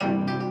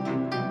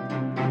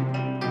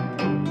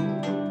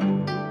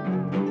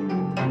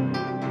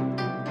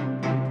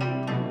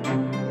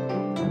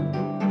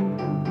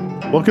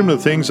Welcome to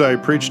Things I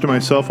Preach to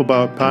Myself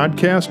About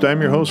podcast.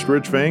 I'm your host,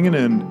 Rich Vangen,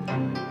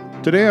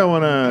 and today I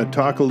want to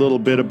talk a little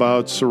bit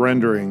about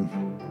surrendering.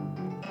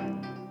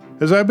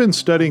 As I've been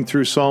studying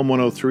through Psalm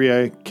 103,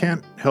 I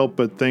can't help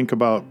but think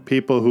about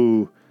people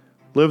who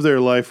live their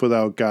life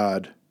without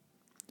God.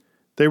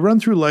 They run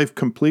through life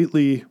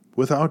completely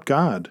without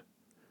God.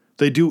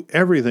 They do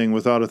everything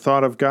without a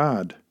thought of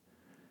God.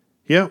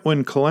 Yet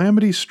when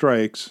calamity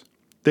strikes,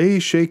 they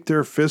shake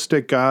their fist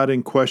at God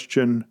and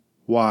question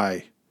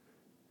why.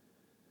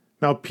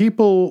 Now,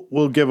 people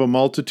will give a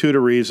multitude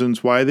of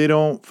reasons why they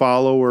don't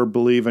follow or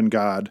believe in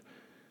God,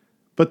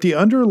 but the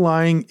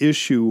underlying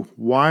issue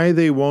why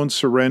they won't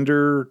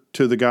surrender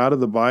to the God of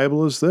the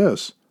Bible is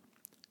this: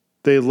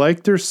 they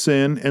like their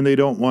sin and they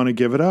don't want to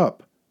give it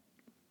up.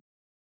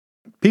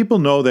 People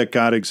know that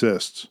God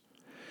exists.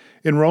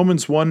 In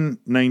Romans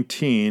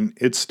 1:19,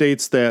 it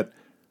states that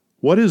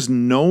what is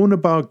known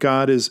about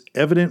God is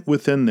evident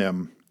within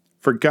them,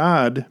 for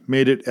God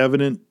made it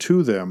evident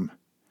to them.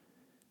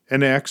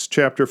 And Acts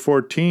chapter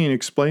 14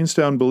 explains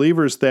to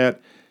unbelievers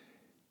that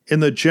in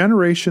the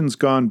generations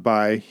gone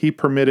by, he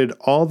permitted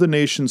all the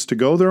nations to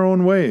go their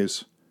own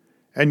ways,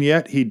 and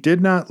yet he did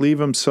not leave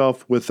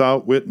himself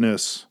without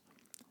witness.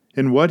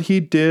 In what he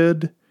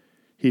did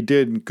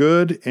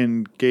good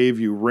and gave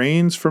you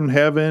rains from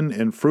heaven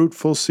and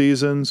fruitful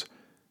seasons,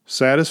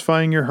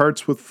 satisfying your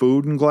hearts with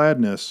food and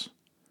gladness.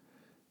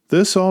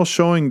 This all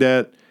showing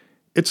that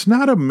it's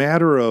not a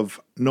matter of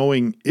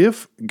knowing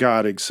if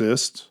God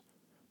exists,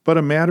 but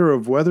a matter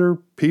of whether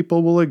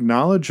people will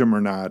acknowledge him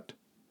or not.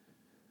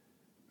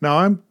 Now,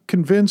 I'm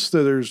convinced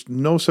that there's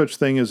no such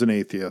thing as an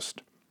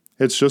atheist.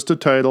 It's just a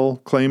title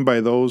claimed by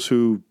those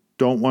who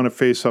don't want to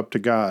face up to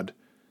God.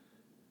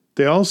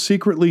 They all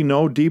secretly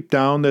know deep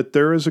down that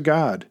there is a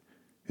God.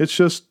 It's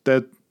just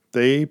that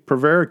they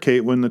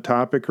prevaricate when the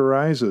topic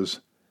arises.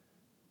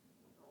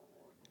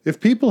 If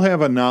people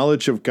have a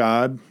knowledge of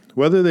God,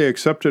 whether they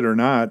accept it or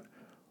not,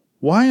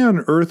 why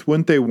on earth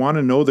wouldn't they want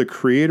to know the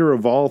creator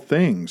of all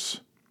things?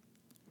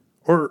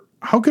 Or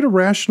how could a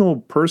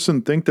rational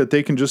person think that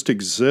they can just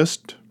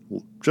exist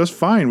just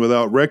fine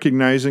without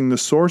recognizing the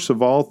source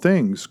of all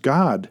things,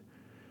 God?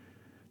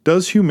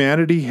 Does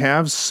humanity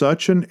have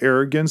such an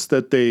arrogance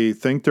that they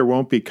think there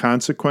won't be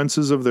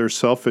consequences of their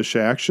selfish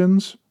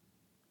actions?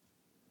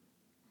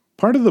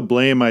 Part of the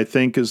blame, I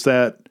think, is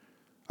that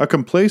a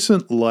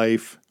complacent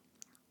life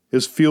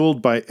is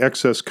fueled by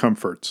excess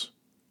comforts.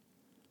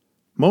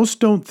 Most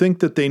don't think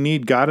that they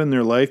need God in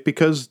their life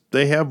because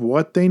they have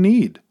what they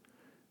need.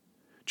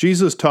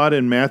 Jesus taught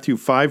in Matthew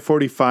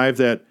 5:45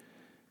 that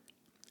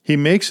he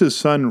makes his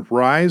sun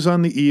rise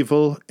on the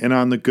evil and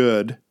on the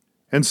good,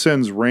 and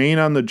sends rain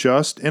on the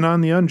just and on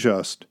the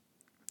unjust.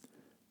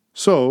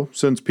 So,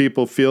 since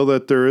people feel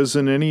that there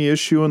isn't any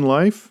issue in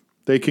life,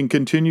 they can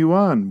continue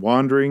on,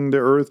 wandering the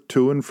earth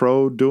to and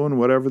fro, doing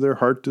whatever their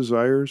heart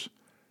desires.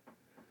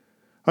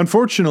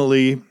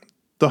 Unfortunately,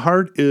 the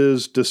heart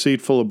is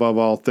deceitful above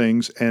all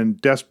things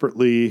and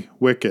desperately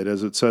wicked,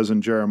 as it says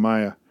in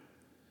Jeremiah.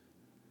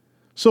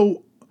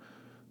 So,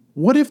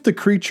 what if the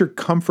creature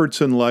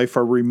comforts in life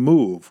are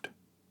removed?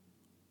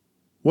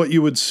 What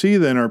you would see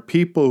then are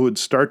people who would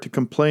start to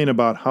complain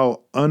about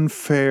how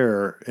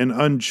unfair and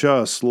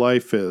unjust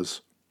life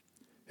is.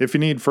 If you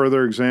need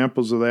further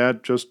examples of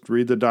that, just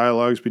read the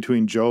dialogues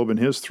between Job and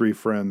his three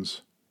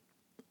friends.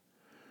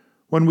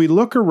 When we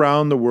look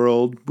around the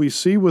world, we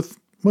see with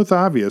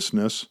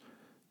obviousness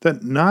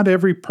that not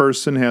every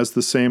person has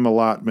the same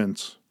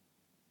allotments.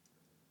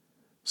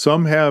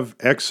 Some have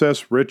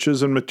excess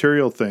riches and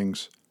material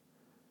things.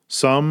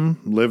 Some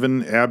live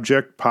in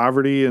abject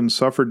poverty and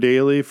suffer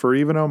daily for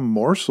even a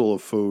morsel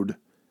of food.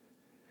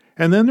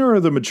 And then there are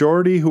the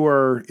majority who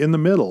are in the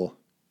middle,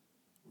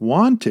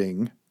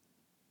 wanting,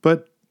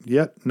 but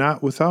yet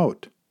not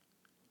without.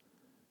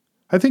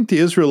 I think the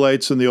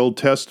Israelites in the Old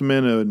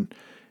Testament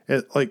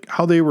and like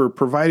how they were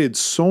provided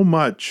so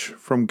much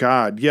from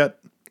God, yet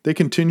they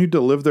continued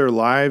to live their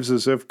lives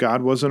as if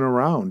God wasn't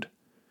around.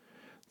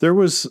 There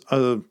was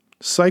a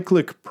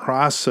cyclic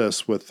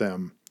process with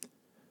them.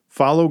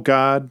 Follow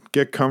God,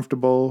 get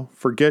comfortable,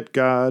 forget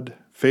God,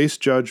 face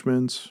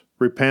judgments,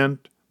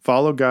 repent,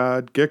 follow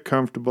God, get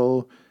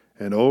comfortable,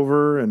 and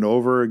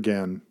over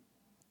again.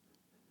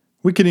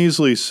 We can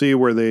easily see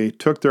where they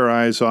took their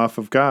eyes off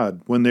of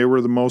God when they were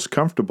the most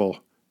comfortable.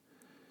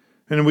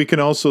 And we can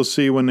also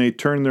see when they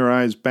turned their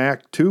eyes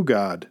back to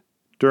God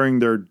during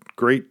their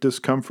great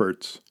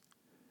discomforts.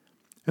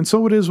 And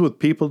so it is with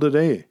people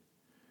today.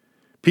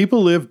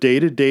 People live day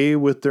to day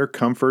with their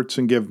comforts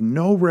and give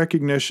no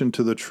recognition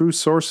to the true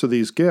source of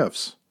these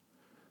gifts.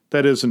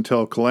 That is,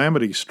 until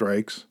calamity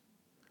strikes.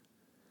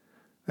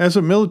 As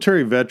a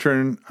military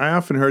veteran, I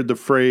often heard the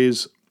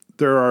phrase,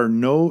 "There are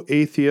no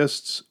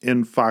atheists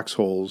in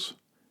foxholes."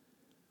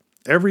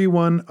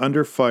 Everyone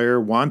under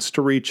fire wants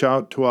to reach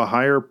out to a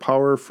higher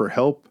power for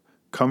help,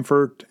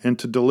 comfort, and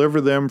to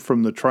deliver them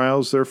from the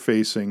trials they're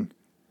facing.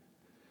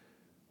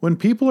 When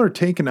people are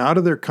taken out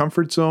of their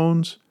comfort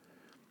zones,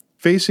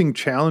 facing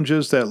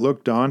challenges that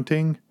look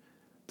daunting,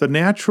 the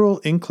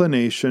natural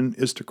inclination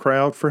is to cry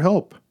out for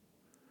help.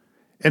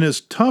 And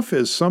as tough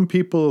as some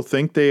people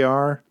think they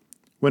are,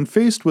 when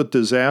faced with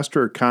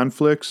disaster or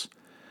conflicts,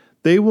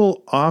 they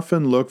will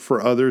often look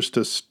for others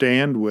to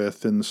stand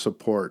with and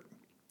support.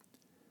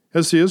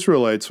 As the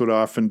Israelites would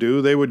often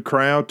do, they would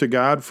cry out to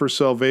God for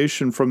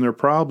salvation from their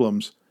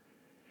problems.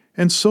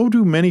 And so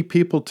do many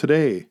people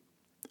today.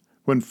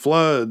 When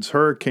floods,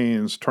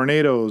 hurricanes,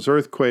 tornadoes,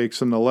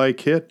 earthquakes, and the like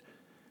hit,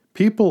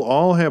 people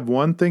all have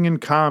one thing in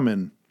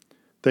common.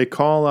 They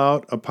call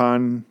out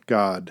upon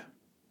God.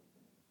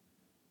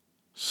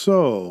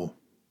 So,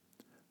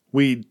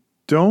 we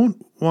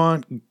don't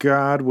want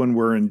God when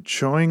we're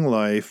enjoying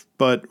life,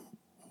 but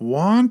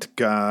want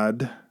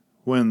God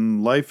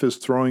when life is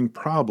throwing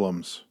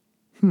problems.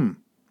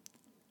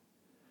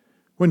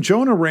 When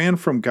Jonah ran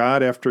from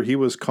God after he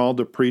was called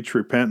to preach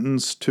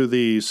repentance to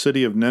the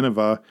city of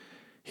Nineveh,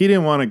 he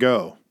didn't want to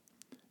go,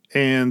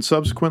 and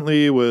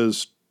subsequently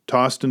was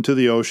tossed into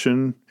the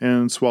ocean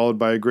and swallowed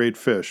by a great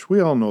fish.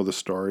 We all know the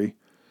story.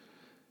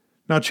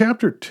 Now,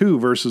 chapter 2,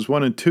 verses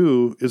 1 and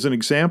 2 is an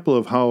example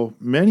of how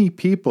many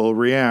people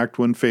react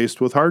when faced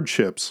with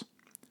hardships.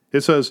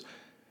 It says,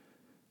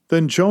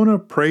 "Then Jonah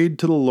prayed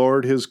to the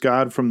Lord his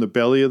God from the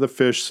belly of the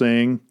fish,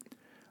 saying,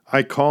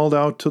 I called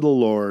out to the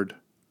Lord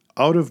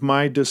out of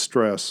my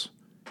distress,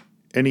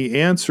 and he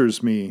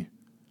answers me.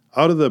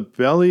 Out of the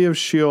belly of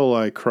Sheol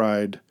I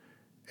cried,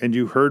 and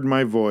you heard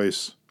my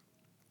voice."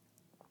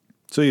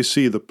 So you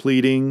see the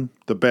pleading,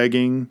 the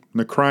begging, and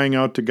the crying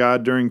out to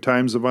God during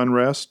times of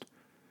unrest.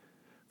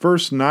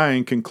 Verse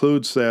 9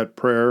 concludes that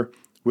prayer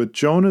with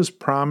Jonah's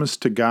promise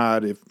to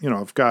God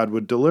if God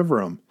would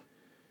deliver him.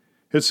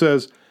 It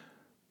says,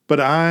 "But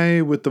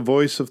I, with the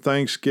voice of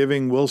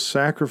thanksgiving, will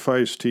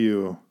sacrifice to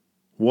you.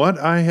 What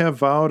I have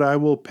vowed I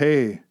will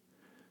pay.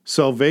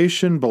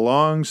 Salvation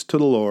belongs to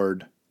the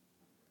Lord."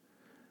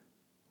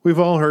 We've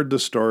all heard the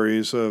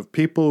stories of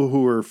people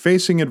who are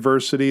facing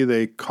adversity.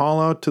 They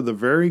call out to the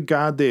very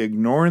God they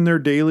ignore in their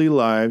daily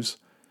lives,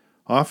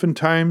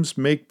 oftentimes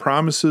make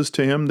promises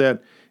to him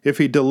that if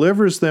he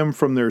delivers them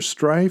from their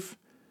strife,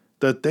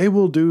 that they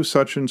will do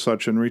such and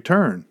such in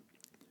return.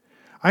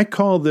 I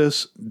call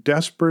this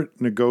desperate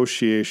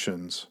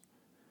negotiations.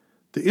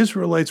 The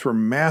Israelites were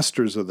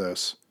masters of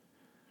this.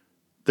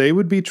 They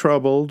would be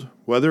troubled,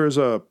 whether as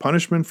a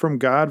punishment from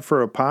God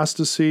for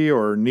apostasy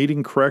or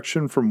needing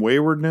correction from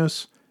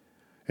waywardness,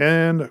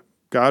 and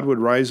God would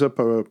rise up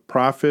a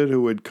prophet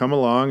who would come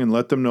along and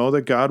let them know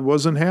that God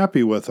wasn't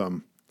happy with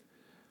them.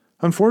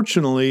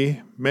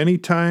 Unfortunately, many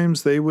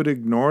times they would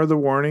ignore the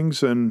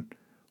warnings and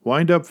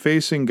wind up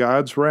facing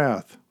God's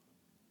wrath.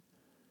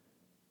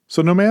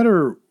 So no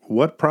matter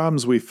what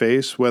problems we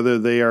face, whether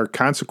they are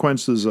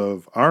consequences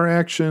of our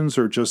actions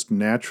or just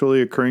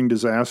naturally occurring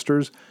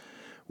disasters,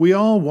 we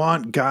all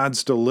want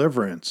God's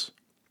deliverance.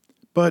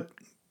 But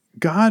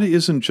God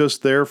isn't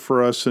just there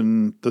for us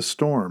in the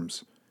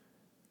storms.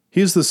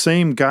 He's the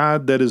same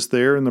God that is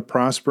there in the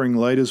prospering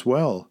light as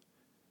well.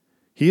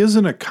 He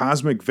isn't a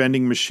cosmic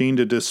vending machine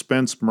to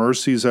dispense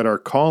mercies at our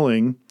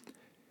calling.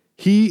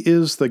 He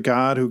is the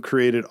God who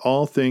created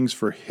all things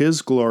for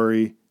His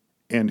glory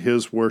and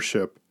His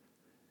worship.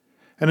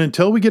 And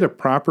until we get a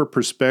proper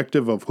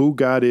perspective of who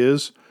God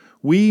is,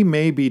 we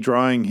may be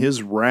drawing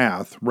His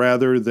wrath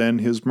rather than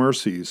His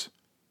mercies.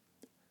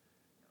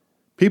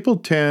 People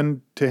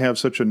tend to have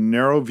such a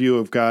narrow view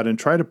of God and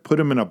try to put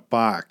Him in a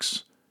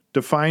box,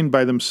 defined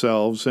by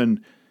themselves,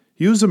 and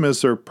use Him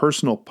as their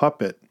personal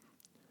puppet.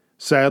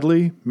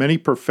 Sadly, many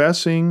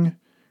professing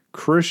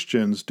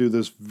Christians do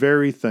this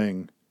very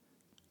thing.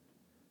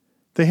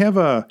 They have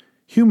a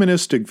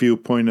humanistic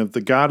viewpoint of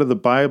the God of the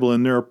Bible,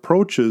 and their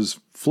approach is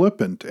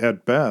flippant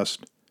at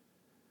best.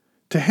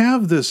 To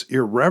have this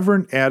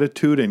irreverent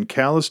attitude and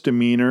callous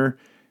demeanor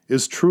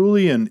is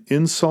truly an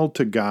insult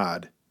to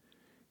God.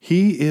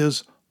 He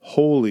is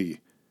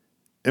holy,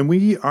 and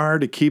we are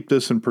to keep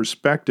this in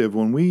perspective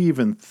when we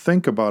even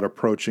think about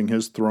approaching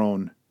His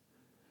throne.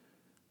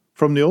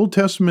 From the Old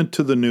Testament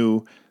to the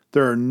New,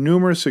 there are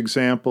numerous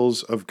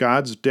examples of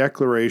God's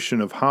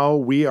declaration of how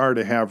we are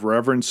to have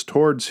reverence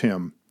towards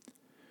Him.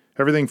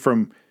 Everything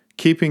from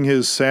keeping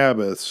His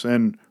Sabbaths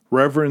and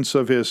reverence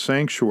of His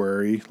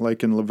sanctuary,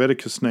 like in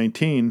Leviticus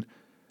 19,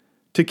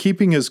 to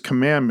keeping His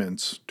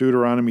commandments,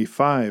 Deuteronomy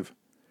 5.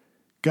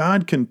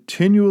 God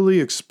continually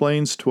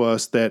explains to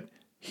us that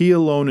He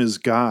alone is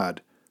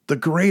God, the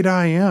great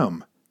I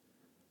Am.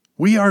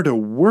 We are to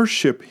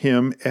worship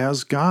Him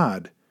as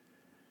God.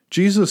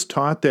 Jesus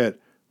taught that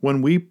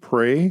when we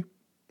pray,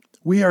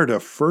 we are to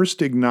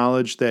first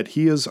acknowledge that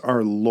He is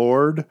our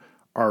Lord,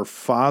 our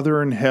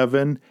Father in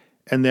heaven,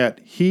 and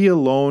that He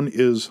alone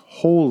is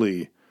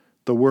holy.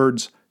 The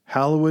words,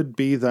 "Hallowed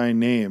be thy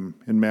name,"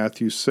 in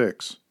Matthew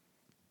 6.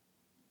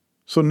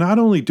 So not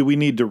only do we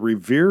need to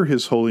revere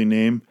His holy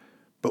name,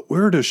 but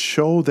we're to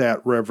show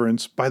that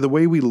reverence by the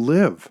way we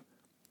live.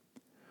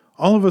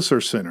 All of us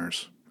are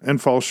sinners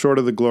and fall short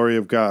of the glory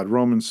of God.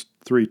 Romans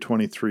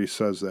 3:23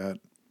 says that.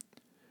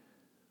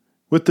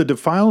 With the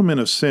defilement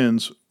of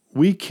sins,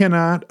 we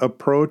cannot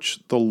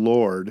approach the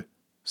Lord,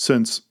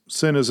 since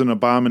sin is an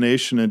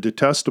abomination and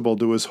detestable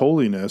to His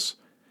holiness.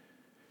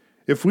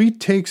 If we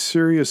take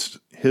serious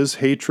his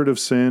hatred of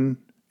sin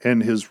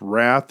and his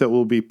wrath that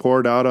will be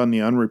poured out on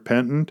the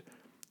unrepentant,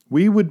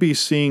 we would be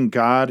seeing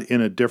God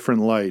in a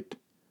different light.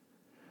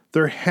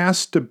 There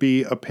has to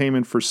be a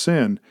payment for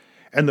sin,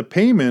 and the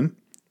payment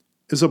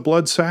is a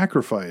blood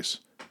sacrifice.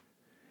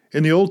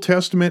 In the Old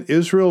Testament,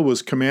 Israel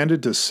was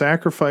commanded to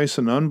sacrifice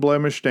an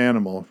unblemished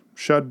animal,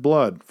 shed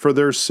blood, for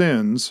their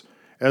sins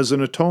as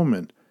an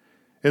atonement.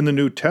 In the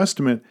New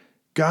Testament,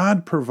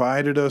 God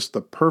provided us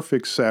the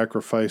perfect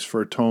sacrifice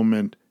for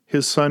atonement,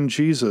 His Son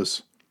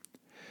Jesus.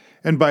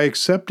 And by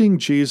accepting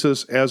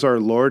Jesus as our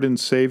Lord and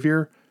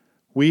Savior,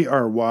 we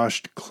are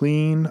washed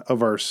clean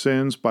of our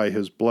sins by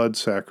His blood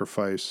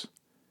sacrifice.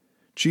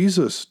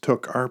 Jesus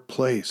took our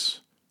place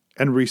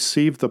and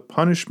received the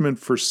punishment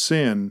for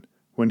sin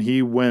when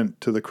He went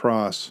to the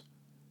cross.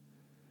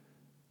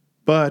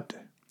 But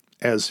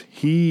as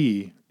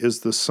He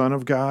is the Son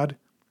of God,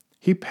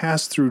 He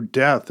passed through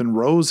death and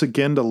rose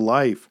again to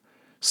life,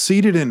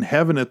 seated in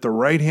heaven at the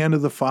right hand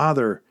of the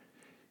Father.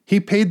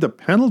 He paid the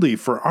penalty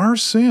for our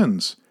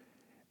sins,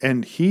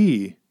 and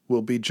He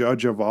will be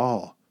judge of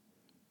all.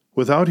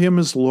 Without Him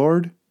as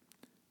Lord,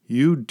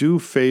 you do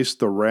face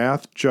the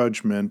wrath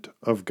judgment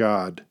of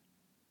God.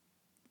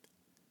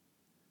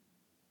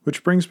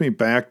 Which brings me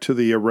back to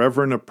the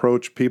irreverent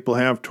approach people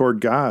have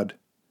toward God.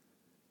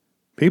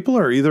 People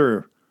are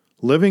either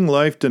living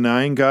life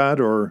denying God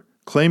or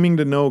claiming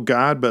to know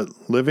God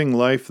but living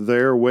life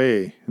their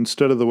way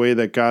instead of the way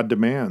that God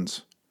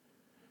demands.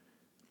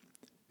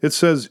 It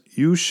says,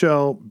 "You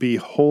shall be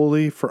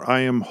holy, for I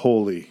am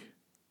holy."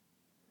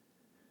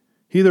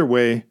 Either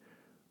way,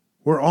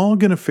 we're all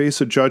going to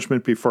face a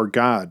judgment before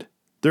God.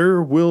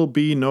 There will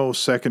be no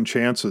second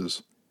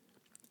chances.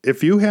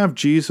 If you have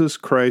Jesus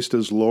Christ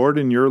as Lord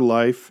in your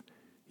life,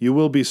 you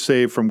will be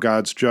saved from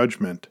God's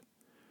judgment.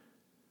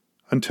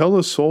 Until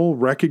a soul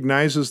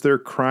recognizes their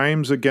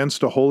crimes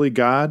against a holy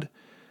God,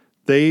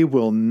 they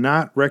will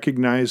not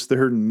recognize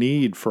their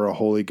need for a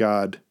holy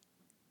God.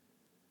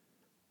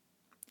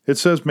 It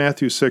says,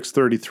 Matthew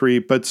 6:33,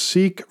 "But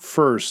seek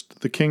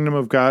first the kingdom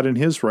of God and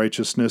His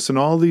righteousness, and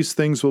all these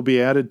things will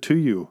be added to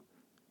you."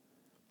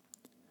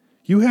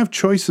 You have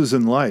choices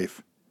in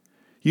life.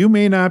 You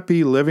may not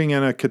be living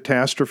in a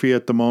catastrophe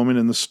at the moment,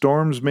 and the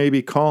storms may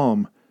be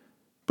calm,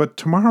 but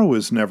tomorrow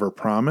is never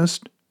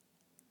promised.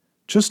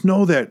 Just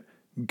know that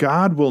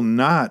God will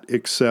not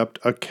accept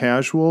a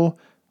casual,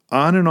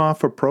 on and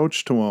off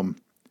approach to Him.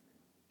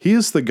 He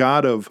is the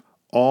God of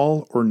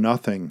all or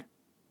nothing.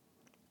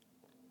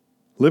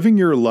 Living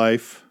your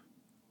life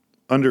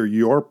under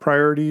your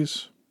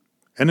priorities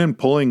and then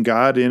pulling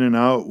God in and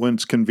out when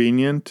it's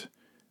convenient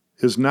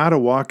is not a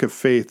walk of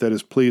faith that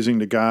is pleasing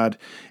to God.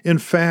 In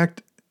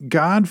fact,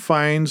 God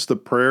finds the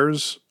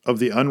prayers of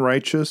the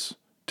unrighteous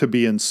to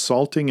be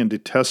insulting and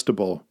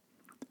detestable.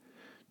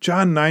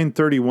 John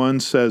 9:31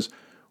 says,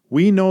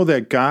 "We know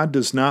that God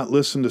does not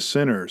listen to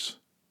sinners,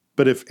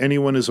 but if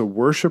anyone is a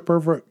worshiper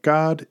of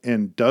God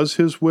and does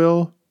His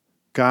will,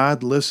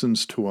 God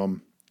listens to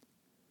him."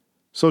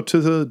 So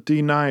to the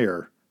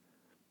denier,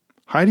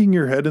 hiding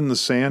your head in the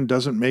sand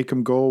doesn't make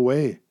Him go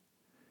away.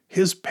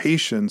 His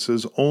patience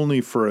is only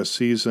for a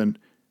season,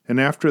 and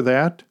after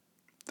that,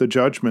 the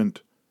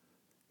judgment.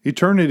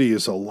 Eternity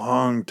is a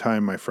long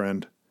time, my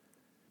friend.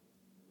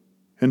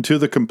 And to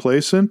the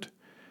complacent,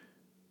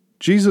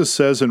 Jesus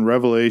says in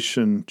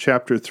Revelation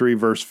chapter 3,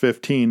 verse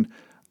 15,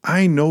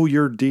 "I know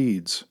your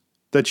deeds,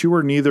 that you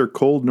are neither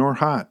cold nor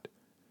hot.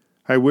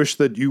 I wish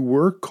that you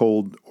were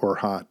cold or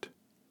hot.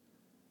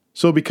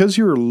 So because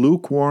you are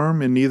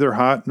lukewarm and neither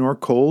hot nor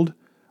cold,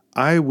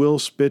 I will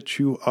spit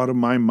you out of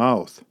my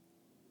mouth."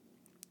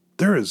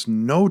 There is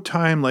no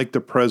time like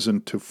the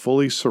present to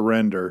fully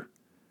surrender.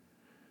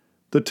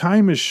 The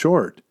time is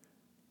short,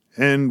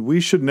 and we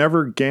should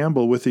never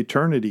gamble with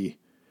eternity.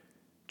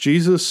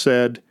 Jesus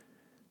said,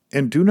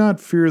 "And do not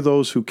fear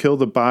those who kill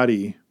the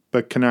body,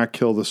 but cannot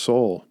kill the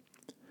soul.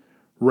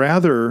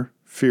 Rather,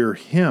 fear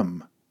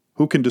Him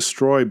who can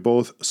destroy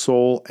both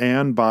soul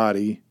and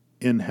body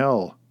in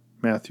hell."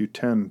 Matthew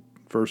 10,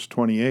 verse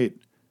 28.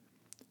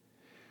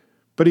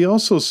 But He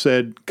also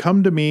said,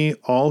 "Come to me,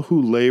 all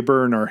who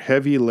labor and are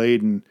heavy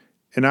laden,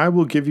 and I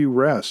will give you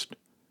rest.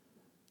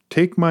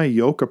 Take my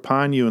yoke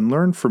upon you and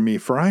learn from me,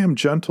 for I am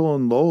gentle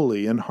and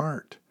lowly in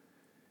heart,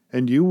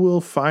 and you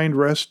will find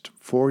rest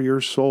for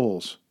your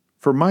souls.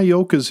 For my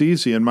yoke is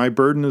easy and my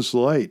burden is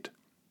light."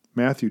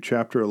 Matthew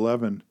chapter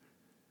 11.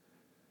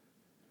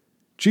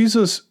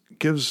 Jesus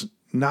gives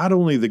not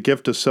only the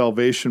gift of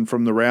salvation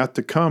from the wrath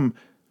to come,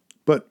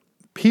 but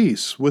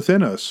peace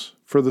within us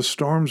for the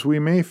storms we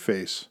may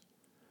face.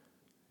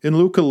 In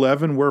Luke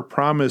 11, we're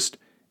promised,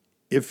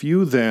 "If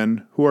you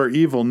then, who are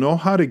evil, know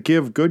how to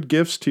give good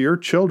gifts to your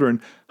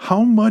children,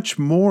 how much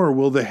more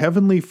will the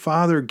Heavenly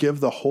Father give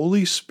the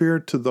Holy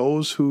Spirit to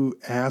those who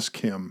ask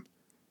Him?"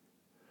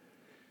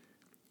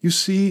 You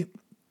see,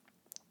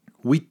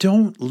 we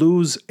don't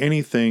lose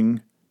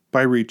anything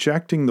by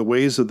rejecting the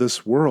ways of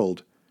this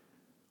world.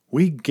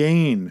 We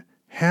gain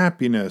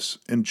happiness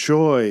and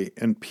joy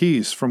and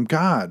peace from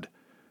God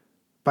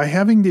by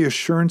having the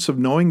assurance of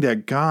knowing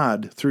that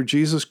God, through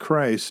Jesus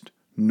Christ,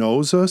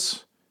 knows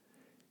us,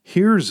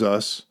 hears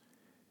us,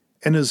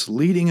 and is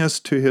leading us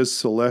to His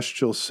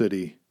celestial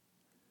city.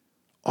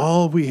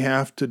 All we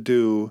have to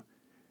do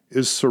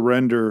is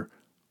surrender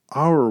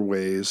our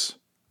ways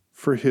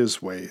for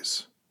His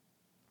ways.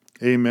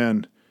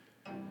 Amen.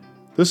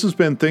 This has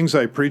been Things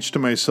I Preach to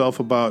Myself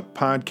About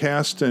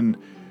podcast, and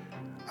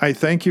I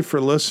thank you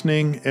for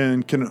listening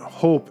and can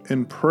hope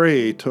and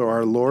pray to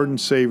our Lord and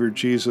Savior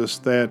Jesus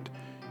that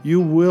you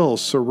will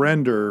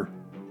surrender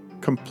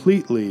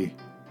completely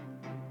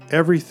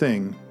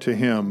everything to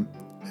Him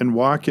and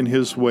walk in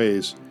His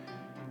ways.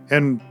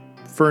 And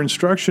for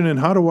instruction in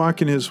how to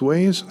walk in His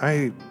ways,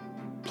 I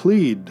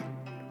plead,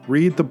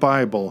 read the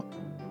Bible.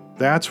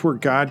 That's where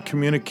God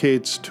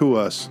communicates to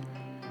us.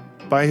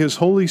 By His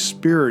Holy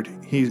Spirit,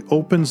 He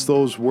opens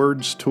those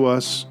words to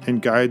us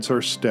and guides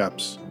our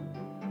steps.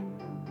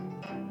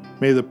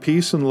 May the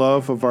peace and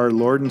love of our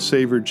Lord and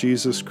Savior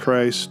Jesus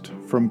Christ,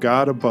 from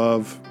God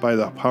above, by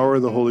the power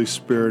of the Holy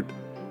Spirit,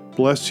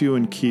 bless you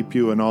and keep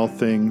you in all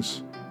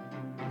things.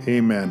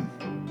 Amen.